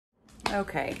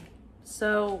Okay,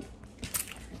 so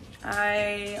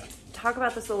I talk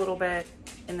about this a little bit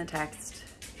in the text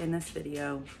in this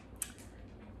video.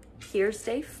 Here's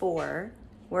day 4.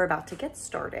 We're about to get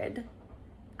started.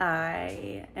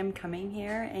 I am coming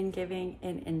here and giving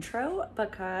an intro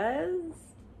because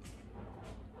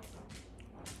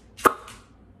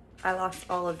I lost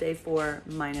all of day 4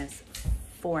 minus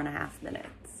 4.5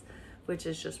 minutes, which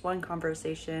is just one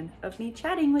conversation of me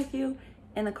chatting with you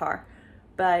in the car.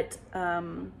 But I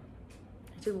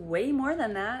did way more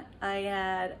than that. I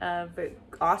had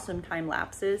awesome time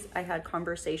lapses. I had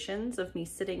conversations of me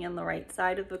sitting in the right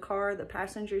side of the car, the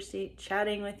passenger seat,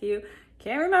 chatting with you.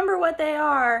 Can't remember what they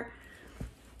are,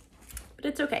 but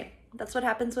it's okay. That's what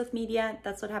happens with media.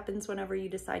 That's what happens whenever you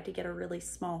decide to get a really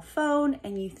small phone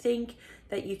and you think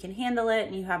that you can handle it,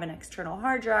 and you have an external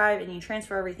hard drive and you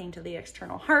transfer everything to the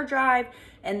external hard drive,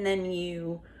 and then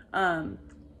you,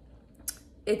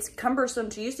 it's cumbersome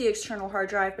to use the external hard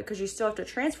drive because you still have to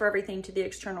transfer everything to the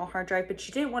external hard drive, but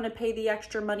you didn't want to pay the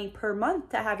extra money per month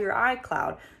to have your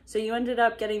iCloud. So you ended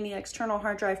up getting the external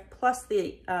hard drive plus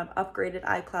the upgraded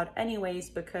iCloud anyways,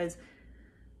 because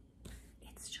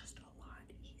it's just a lot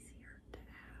easier to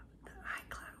have the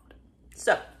iCloud.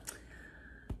 So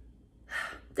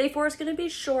day 4 is going to be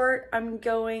short. I'm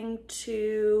going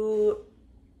to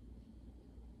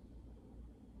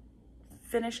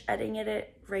finish editing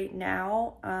it right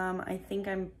now. I think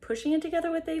I'm pushing it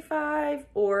together with day 5,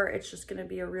 or it's just gonna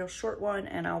be a real short one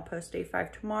and I'll post day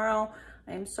 5 tomorrow.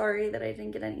 I am sorry that I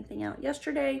didn't get anything out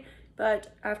yesterday,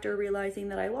 but after realizing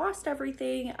that I lost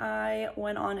everything, I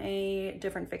went on a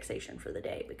different fixation for the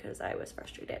day because I was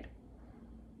frustrated.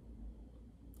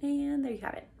 And there you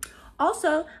have it.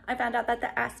 Also, I found out that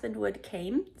the aspen wood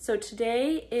came. So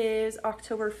today is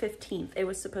October 15th. It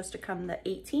was supposed to come the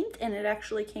 18th, and it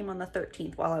actually came on the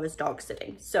 13th while I was dog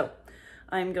sitting. So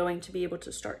I'm going to be able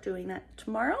to start doing that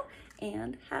tomorrow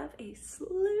and have a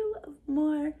slew of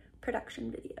more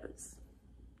production videos.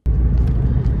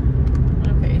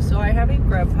 Okay, so I haven't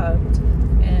grub hugged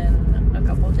in a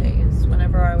couple days.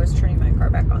 Whenever I was turning my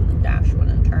car back on, the dash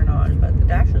wouldn't turn on, but the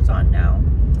dash is on now.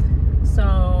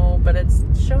 So, but it's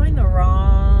showing the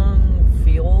wrong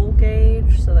fuel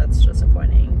gauge, so that's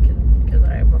disappointing because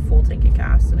I have a full tank of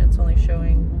gas and it's only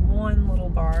showing one little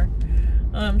bar.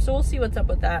 So we'll see what's up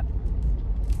with that.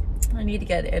 I need to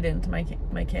get it into my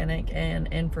mechanic and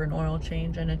in for an oil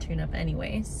change and a tune-up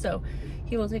anyway, so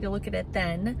he will take a look at it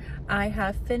then. I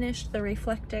have finished the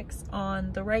Reflectix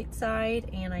on the right side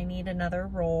and I need another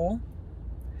roll.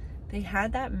 They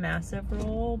had that massive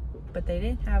roll, but they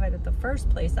didn't have it at the first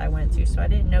place I went to, so I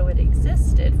didn't know it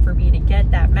existed for me to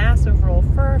get that massive roll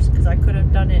first, because I could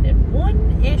have done it in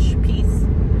one-ish piece.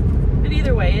 But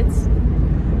either way, it's,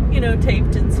 you know,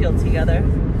 taped and sealed together.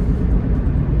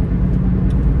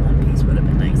 One piece would have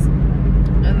been nice.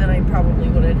 And then I probably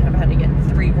would have had to get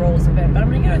 3 rolls of it, but I'm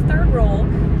gonna get a 3rd roll,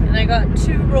 and I got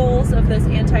 2 rolls of this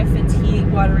anti-fatigue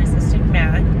water-resistant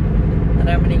mat that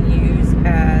I'm going to use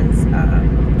as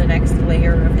the next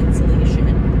layer of insulation.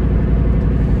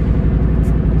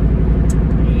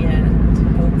 And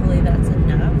hopefully that's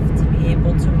enough to be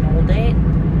able to mold it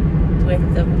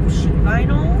with the sheet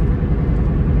vinyl.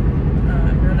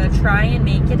 I'm going to try and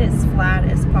make it as flat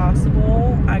as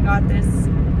possible. I got this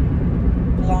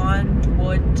blonde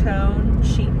wood tone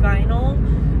sheet vinyl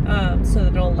so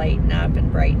that it'll lighten up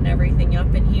and brighten everything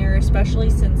up in here,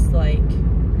 especially since, like,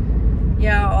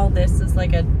 yeah, all this is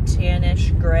like a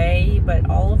tannish gray, but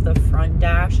all of the front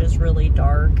dash is really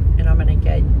dark, and I'm gonna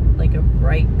get like a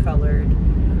bright colored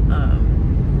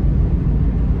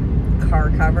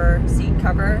car cover, seat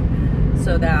cover,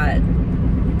 so that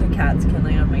the cats can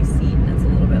lay on my seat and it's a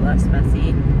little bit less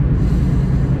messy.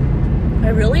 I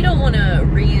really don't want to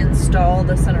reinstall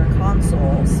the center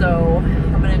console, so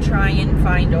I'm gonna try and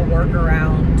find a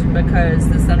workaround because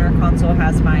the center console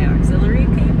has my auxiliary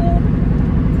cable.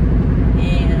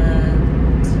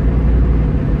 And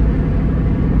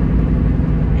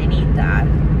I need that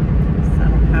because I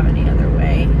don't have any other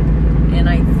way. And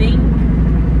I think,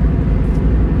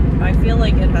 I feel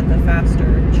like it had the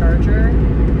faster charger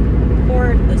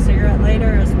port, the cigarette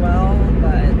lighter as well,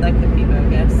 but that could be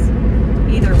bogus.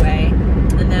 Either way.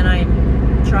 And then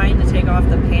I'm trying to take off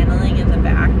the paneling in the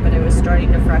back, but it was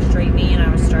starting to frustrate me and I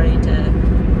was starting to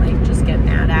like just get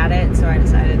mad at it, so I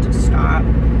decided to stop.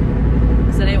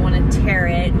 I didn't want to tear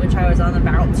it, which I was on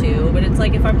about to, but it's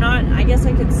like, if I'm not, I guess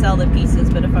I could sell the pieces,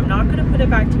 but if I'm not going to put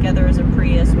it back together as a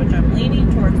Prius, which I'm leaning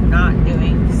towards not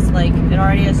doing, it's like, it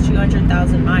already has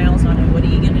 200,000 miles on it, what are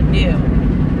you going to do?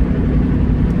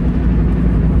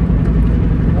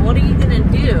 What are you going to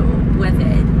do with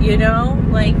it, you know?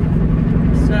 Like,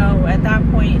 so at that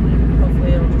point,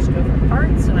 hopefully it'll just go from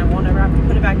parts and I won't ever have to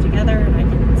put it back together and I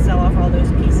can sell off all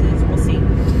those pieces. We'll see.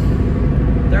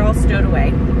 They're all stowed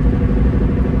away.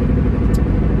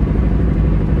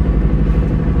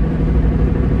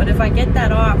 But if I get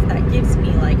that off, that gives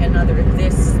me like another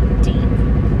this deep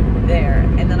there.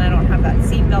 And then I don't have that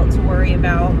seat belt to worry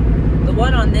about. The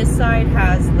one on this side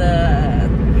has the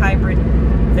hybrid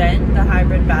vent, the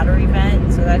hybrid battery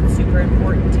vent. So that's super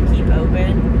important to keep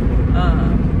open.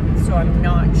 So I'm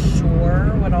not sure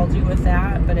what I'll do with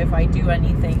that. But if I do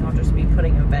anything, I'll just be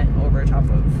putting a vent over top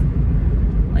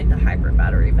of like the hybrid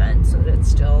battery vent so that it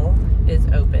still is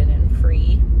open and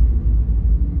free.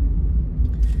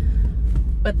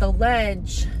 But the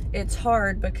ledge, it's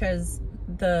hard because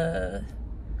the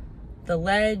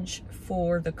ledge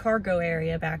for the cargo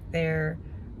area back there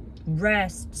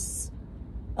rests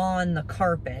on the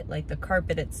carpet. Like the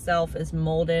carpet itself is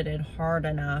molded and hard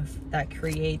enough that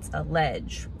creates a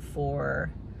ledge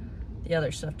for the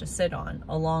other stuff to sit on,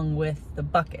 along with the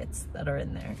buckets that are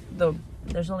in there.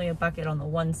 There's only a bucket on the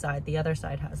one side, the other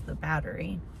side has the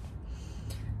battery.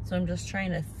 So I'm just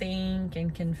trying to think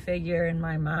and configure in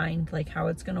my mind like how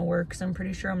it's gonna work. So I'm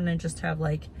pretty sure I'm gonna just have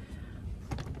like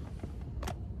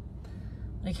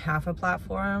half a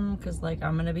platform, because like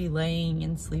I'm gonna be laying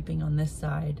and sleeping on this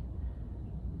side.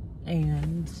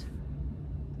 And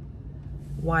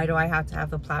why do I have to have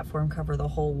the platform cover the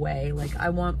whole way? Like I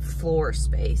want floor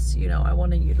space, you know, I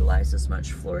want to utilize as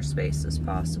much floor space as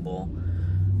possible.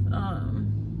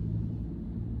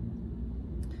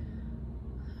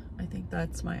 I think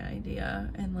that's my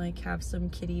idea. And like have some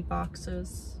kitty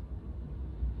boxes.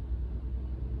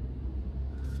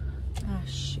 Ah,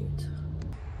 shoot.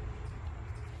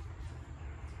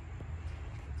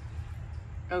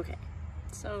 Okay,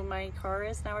 so my car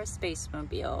is now a space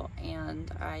mobile, and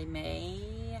I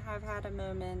may have had a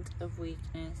moment of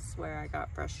weakness where I got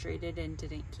frustrated and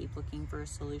didn't keep looking for a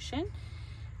solution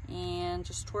and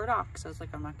just tore it off because I was like,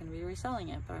 I'm not going to be reselling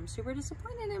it. But I'm super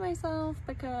disappointed in myself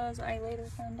because I later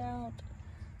found out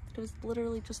that it was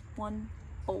literally just one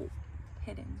bolt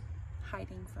hiding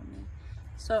from me.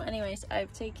 So anyways,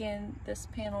 I've taken this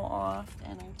panel off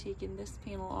and I've taken this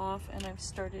panel off and I've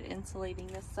started insulating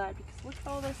this side because look at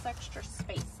all this extra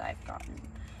space I've gotten.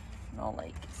 And I'll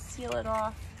like seal it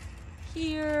off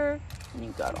here, and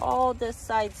you've got all this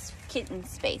side's kitten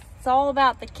space. It's all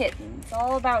about the kittens, it's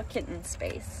all about kitten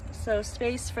space. So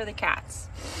space for the cats.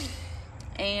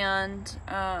 And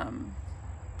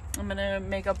I'm gonna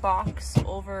make a box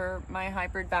over my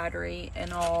hybrid battery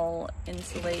and I'll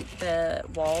insulate the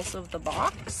walls of the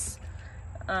box,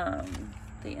 the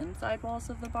inside walls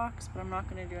of the box, but I'm not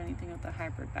gonna do anything with the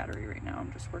hybrid battery right now.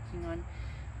 I'm just working on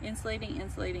insulating,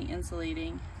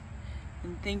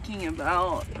 and thinking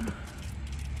about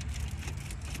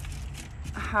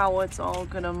how it's all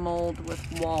gonna mold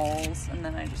with walls, and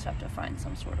then I just have to find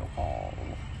some sort of wall.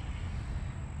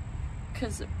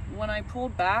 Because when I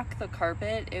pulled back the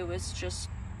carpet, it was just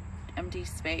empty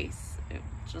space. It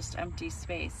was just empty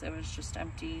space.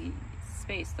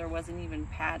 There wasn't even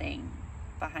padding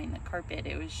behind the carpet.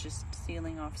 It was just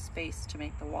sealing off space to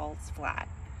make the walls flat.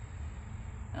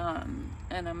 And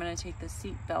I'm gonna take the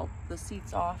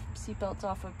seatbelts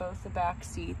off of both the back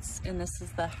seats, and this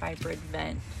is the hybrid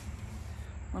vent.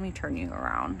 Let me turn you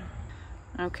around.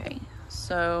 Okay,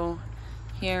 so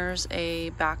here's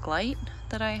a backlight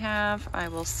that I have. I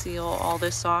will seal all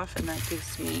this off, and that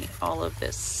gives me all of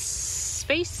this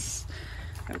space.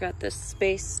 I've got this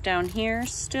space down here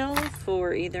still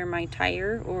for either my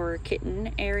tire or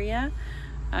kitten area.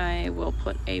 I will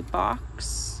put a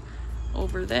box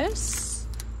over this,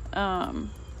 and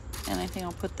I think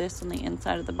I'll put this on the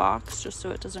inside of the box just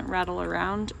so it doesn't rattle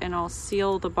around, and I'll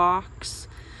seal the box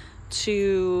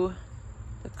to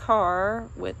the car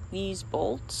with these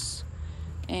bolts.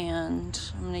 And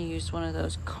I'm going to use one of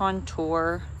those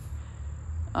contour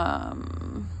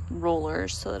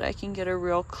rollers so that I can get a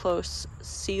real close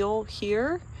seal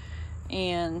here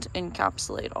and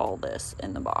encapsulate all this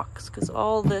in the box, because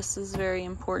all this is very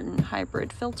important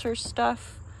hybrid filter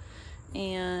stuff.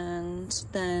 And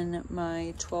then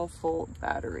my 12-volt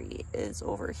battery is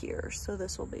over here, so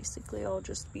this will basically all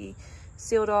just be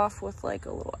sealed off with like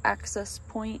a little access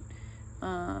point,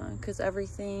 because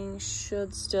everything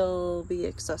should still be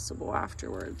accessible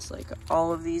afterwards. Like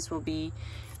all of these will be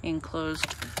enclosed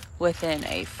within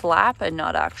a flap and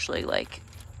not actually like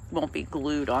won't be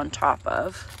glued on top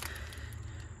of.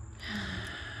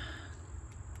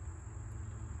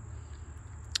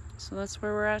 So that's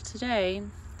where we're at today.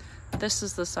 This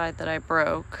is the side that I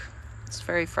broke. It's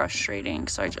very frustrating,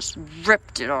 so I just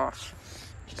ripped it off.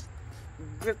 Just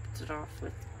ripped it off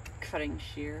with cutting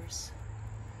shears.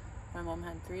 My mom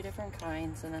had 3 different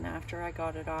kinds, and then after I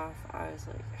got it off, I was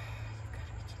like, you gotta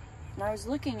be kidding me. And I was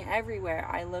looking everywhere.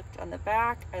 I looked on the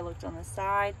back, I looked on the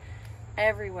side,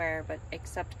 everywhere, but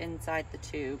except inside the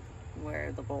tube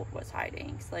where the bolt was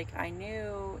hiding. So like, I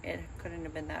knew it couldn't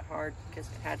have been that hard because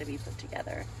it had to be put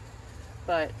together.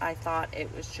 But I thought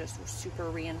it was just super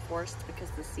reinforced because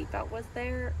the seatbelt was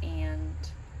there. And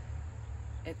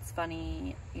it's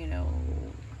funny, you know,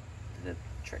 the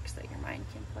tricks that your mind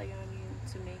can play on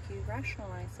you to make you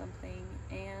rationalize something.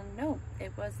 And no,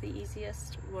 it was the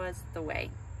easiest, was the way.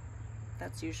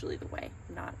 That's usually the way,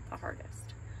 not the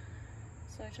hardest.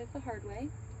 So I took the hard way.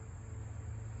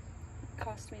 It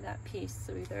cost me that piece.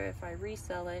 So either if I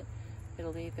resell it,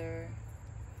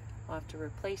 I'll have to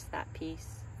replace that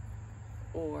piece,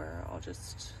 or I'll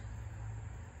just,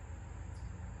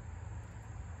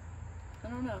 I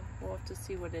don't know. We'll have to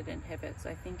see what it inhibits.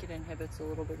 I think it inhibits a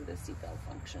little bit of the seatbelt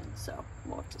function, so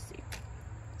we'll have to see.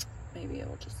 Maybe it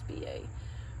will just be a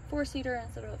 4-seater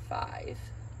instead of a 5.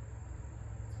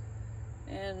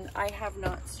 And I have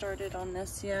not started on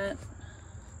this yet.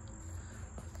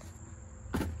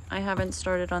 I haven't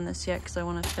started on this yet because I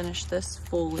want to finish this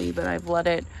fully, but I've let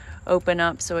it open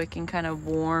up so it can kind of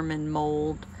warm and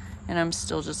mold. And I'm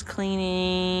still just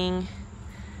cleaning.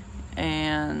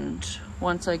 And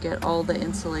once I get all the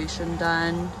insulation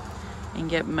done and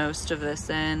get most of this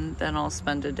in, then I'll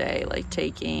spend a day like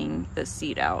taking the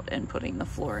seat out and putting the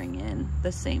flooring in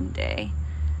the same day.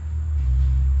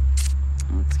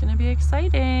 It's gonna be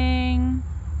exciting.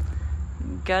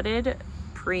 Gutted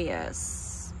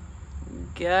Prius.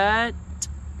 Gutted.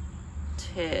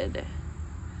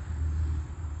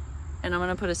 And I'm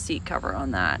gonna put a seat cover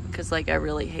on that because like I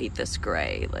really hate this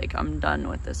gray. Like I'm done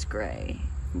with this gray.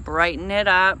 Brighten it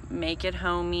up, make it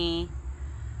homey.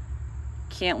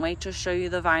 Can't wait to show you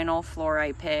the vinyl floor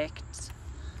I picked.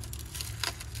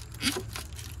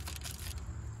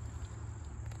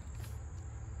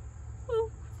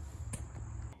 Woo.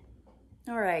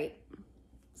 All right,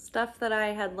 stuff that I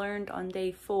had learned on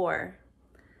day 4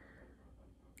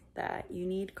 that you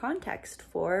need context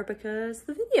for because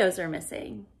the videos are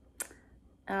missing.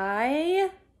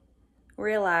 I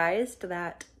realized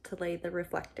that to lay the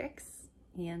Reflectix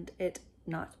and it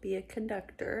not be a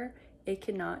conductor, it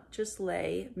cannot just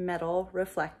lay metal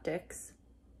Reflectix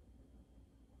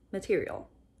material,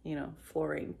 you know,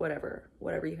 flooring, whatever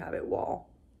you have at wall.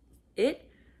 It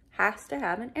has to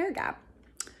have an air gap.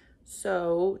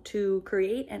 So to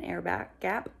create an air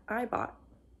gap, I bought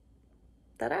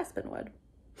that aspen wood.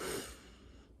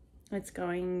 It's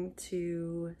going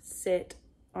to sit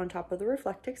on top of the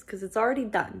Reflectix because it's already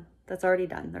done. That's already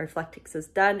done. The Reflectix is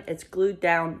done. It's glued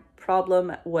down.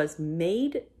 Problem was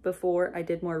made before I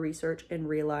did more research and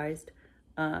realized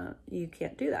you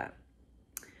can't do that.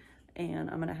 And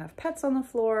I'm gonna have pets on the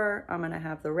floor. I'm gonna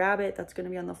have the rabbit that's gonna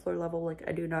be on the floor level. Like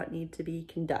I do not need to be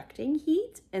conducting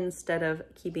heat instead of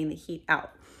keeping the heat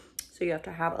out. So you have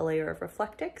to have a layer of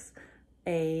Reflectix,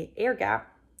 a air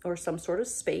gap, or some sort of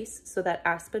space so that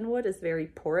aspen wood is very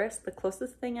porous. The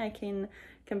closest thing I can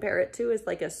compare it to is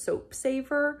like a soap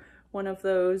saver, one of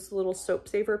those little soap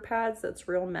saver pads that's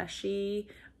real meshy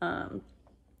and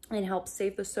helps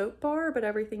save the soap bar, but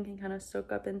everything can kind of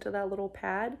soak up into that little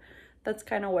pad. That's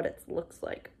kind of what it looks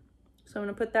like. So I'm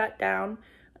gonna put that down.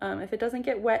 If it doesn't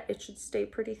get wet, it should stay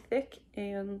pretty thick.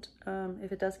 And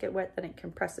if it does get wet, then it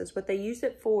compresses. What they use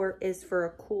it for is for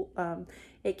a cool,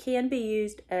 it can be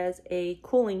used as a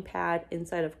cooling pad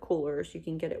inside of coolers. You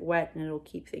can get it wet and it'll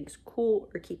keep things cool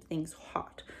or keep things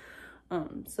hot.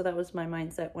 So that was my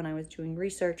mindset when I was doing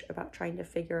research about trying to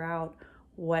figure out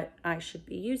what I should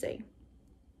be using.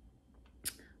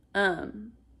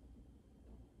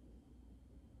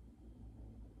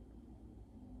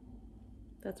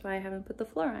 That's why I haven't put the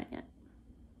floor on yet.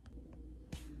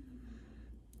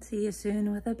 See you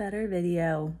soon with a better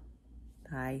video.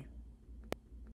 Bye.